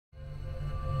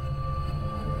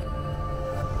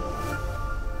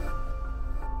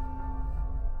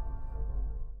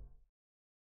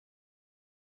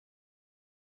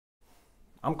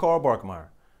I'm Carl Barkemeyer.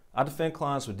 I defend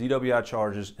clients with DWI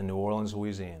charges in New Orleans,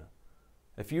 Louisiana.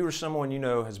 If you or someone you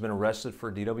know has been arrested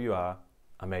for DWI,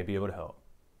 I may be able to help.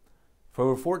 For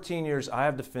over 14 years, I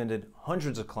have defended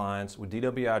hundreds of clients with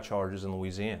DWI charges in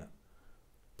Louisiana.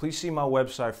 Please see my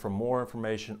website for more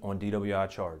information on DWI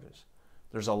charges.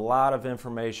 There's a lot of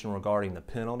information regarding the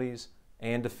penalties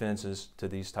and defenses to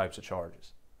these types of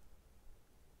charges.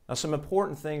 Now, some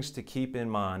important things to keep in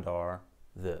mind are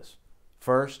this.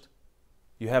 First,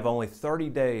 you have only 30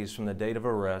 days from the date of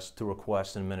arrest to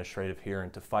request an administrative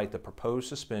hearing to fight the proposed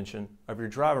suspension of your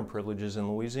driving privileges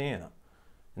in Louisiana.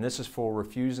 And this is for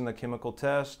refusing the chemical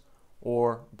test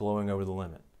or blowing over the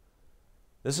limit.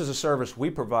 This is a service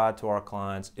we provide to our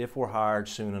clients if we're hired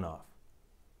soon enough.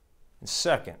 And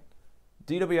second,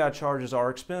 DWI charges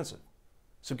are expensive,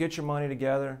 so get your money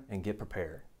together and get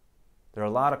prepared. There are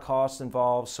a lot of costs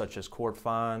involved, such as court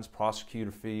fines, prosecutor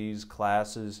fees,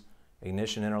 classes,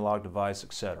 ignition interlock device,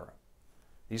 etc.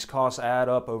 These costs add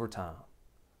up over time.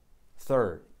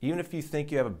 Third, even if you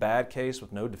think you have a bad case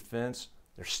with no defense,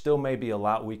 there still may be a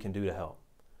lot we can do to help.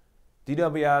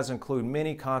 DWIs include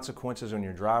many consequences on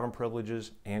your driving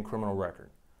privileges and criminal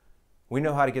record. We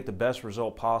know how to get the best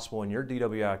result possible in your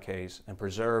DWI case and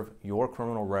preserve your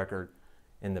criminal record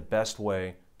in the best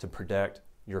way to protect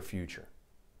your future.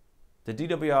 The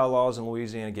DWI laws in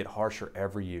Louisiana get harsher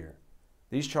every year.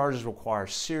 These charges require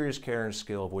serious care and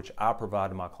skill, of which I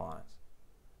provide to my clients.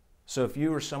 So if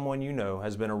you or someone you know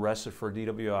has been arrested for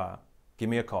DWI, give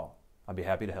me a call. I'd be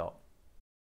happy to help.